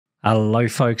Hello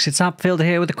folks, it's Upfield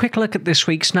here with a quick look at this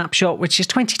week's snapshot, which is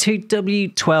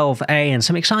 22W12A and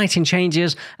some exciting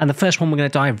changes. And the first one we're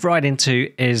going to dive right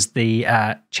into is the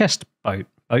chest boat.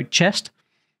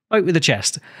 Boat with a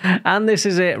chest. And this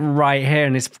is it right here,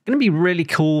 and it's going to be really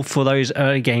cool for those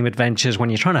early game adventures when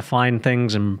you're trying to find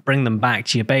things and bring them back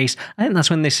to your base. I think that's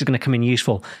when this is going to come in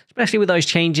useful, especially with those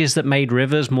changes that made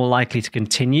rivers more likely to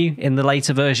continue in the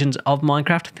later versions of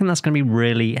Minecraft. I think that's going to be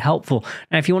really helpful.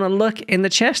 Now, if you want to look in the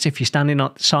chest, if you're standing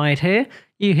outside here,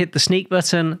 you hit the sneak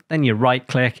button, then you right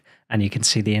click, and you can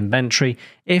see the inventory.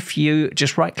 If you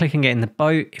just right click and get in the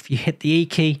boat, if you hit the E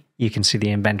key, you can see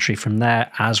the inventory from there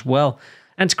as well.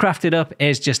 And to craft it up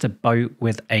is just a boat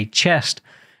with a chest.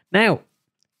 Now,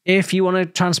 if you want to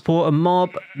transport a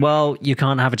mob, well, you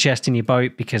can't have a chest in your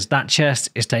boat because that chest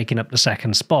is taking up the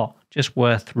second spot. Just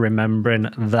worth remembering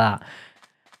that.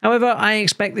 However, I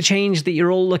expect the change that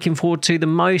you're all looking forward to the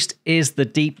most is the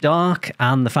deep dark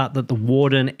and the fact that the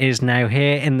Warden is now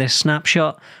here in this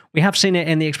snapshot. We have seen it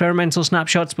in the experimental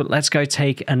snapshots, but let's go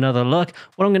take another look.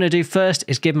 What I'm going to do first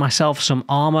is give myself some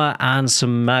armor and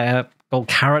some gold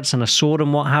carrots and a sword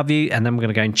and what have you, and then we're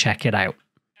going to go and check it out.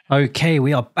 Okay,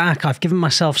 we are back. I've given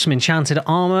myself some enchanted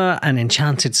armor, an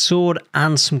enchanted sword,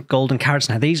 and some golden carrots.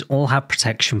 Now, these all have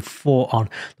protection 4 on.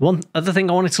 The one other thing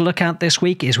I wanted to look at this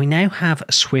week is we now have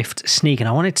Swift Sneak, and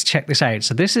I wanted to check this out.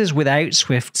 So this is without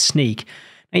Swift Sneak.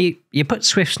 Now, you put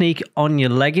Swift Sneak on your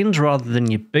leggings rather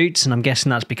than your boots, and I'm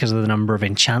guessing that's because of the number of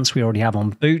enchants we already have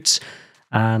on boots.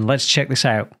 And let's check this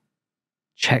out.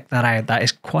 Check that out. That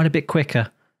is quite a bit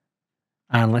quicker.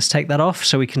 And let's take that off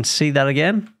so we can see that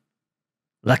again.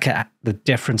 Look at the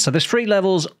difference. So there's 3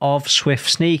 levels of Swift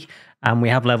Sneak, and we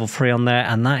have level 3 on there,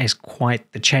 and that is quite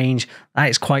the change. That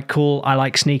is quite cool. I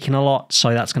like sneaking a lot,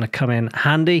 so that's going to come in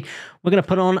handy. We're going to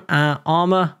put on our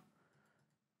armor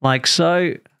like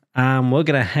so, and we're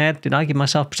going to head. Did I give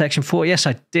myself protection 4? Yes,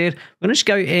 I did. We're going to just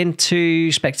go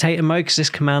into spectator mode because this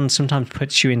command sometimes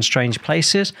puts you in strange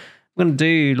places. We're going to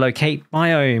do locate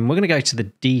biome. We're going to go to the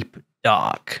deep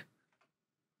dark.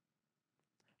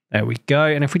 There we go.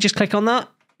 And if we just click on that,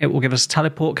 it will give us a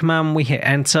teleport command. We hit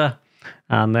enter.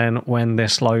 And then when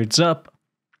this loads up,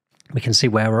 we can see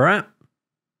where we're at.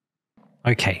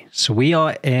 Okay, so we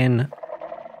are in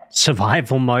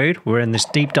survival mode. We're in this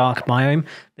deep dark biome.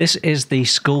 This is the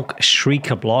Skulk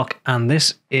Shrieker block. And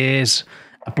this is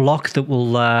a block that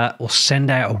will send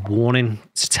out a warning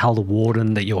to tell the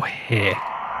Warden that you're here.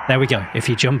 There we go. If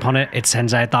you jump on it, it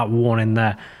sends out that warning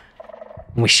there.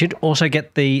 We should also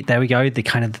get the, there we go, the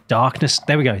kind of the darkness,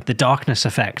 there we go, the darkness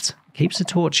effect. Keeps the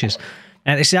torches.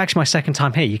 Now, this is actually my second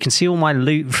time here. You can see all my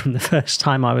loot from the first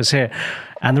time I was here.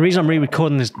 And the reason I'm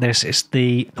re-recording this is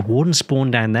the Warden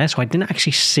spawned down there, so I didn't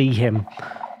actually see him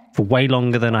for way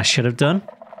longer than I should have done.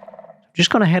 Just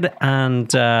gone ahead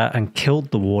and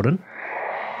killed the Warden.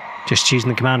 Just using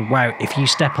the command, wow, if you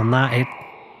step on that,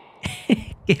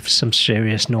 it gives some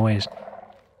serious noise.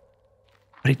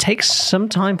 But it takes some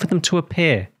time for them to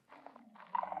appear.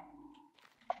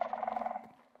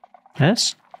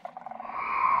 Yes?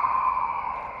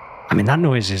 I mean, that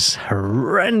noise is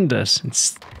horrendous.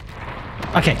 It's...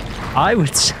 Okay, I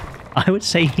would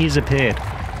say he's appeared.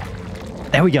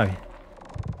 There we go.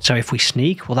 So if we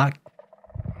sneak, will that...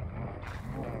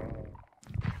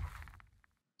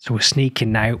 So we're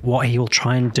sneaking now. What he will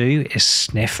try and do is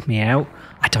sniff me out.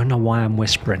 I don't know why I'm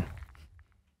whispering.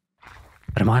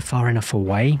 But am I far enough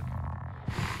away?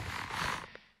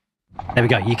 There we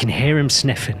go. You can hear him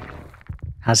sniffing.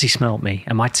 Has he smelt me?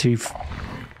 Am I too...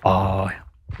 Oh.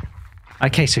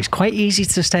 Okay, so he's quite easy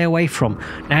to stay away from.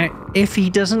 Now, if he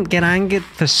doesn't get angered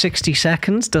for 60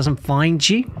 seconds, doesn't find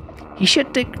you, he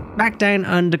should dig back down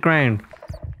underground.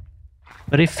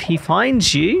 But if he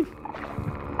finds you,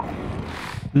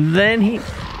 then he...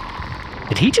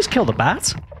 Did he just kill the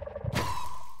bat?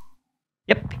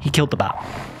 Yep, he killed the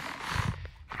bat.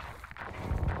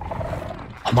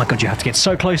 Oh my god, you have to get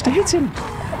so close to hit him.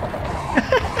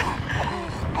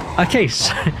 Okay,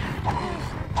 so...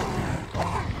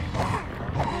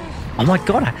 Oh my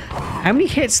god, how many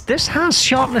hits? This has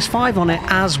sharpness 5 on it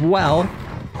as well.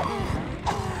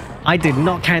 I did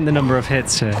not count the number of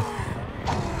hits here.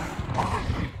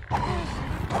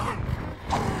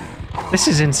 This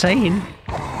is insane.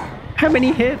 How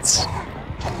many hits?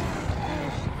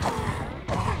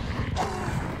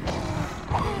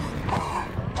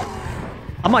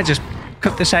 I might just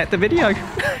cut this out the video.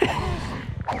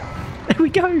 There we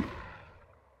go.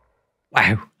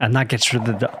 Wow, and that gets rid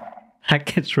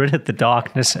of the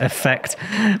darkness effect.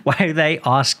 Wow, they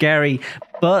are scary,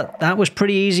 but that was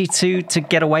pretty easy to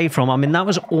get away from. I mean, that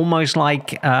was almost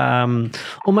like an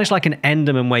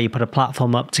Enderman where you put a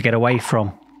platform up to get away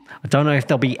from. I don't know if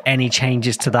there'll be any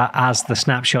changes to that as the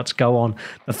snapshots go on.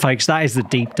 But folks, that is the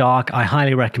Deep Dark. I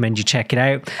highly recommend you check it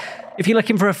out. If you're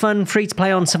looking for a fun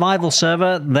free-to-play on survival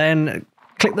server, then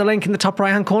click the link in the top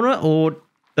right-hand corner or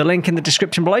the link in the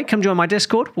description below. Come join my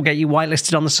Discord. We'll get you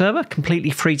whitelisted on the server,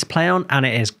 completely free to play on, and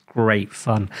it is great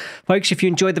fun. Folks, if you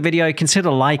enjoyed the video, consider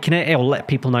liking it. It will let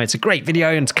people know it's a great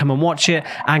video and to come and watch it,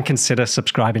 and consider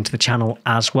subscribing to the channel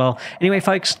as well. Anyway,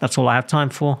 folks, that's all I have time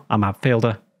for. I'm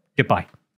Outfielder. Goodbye.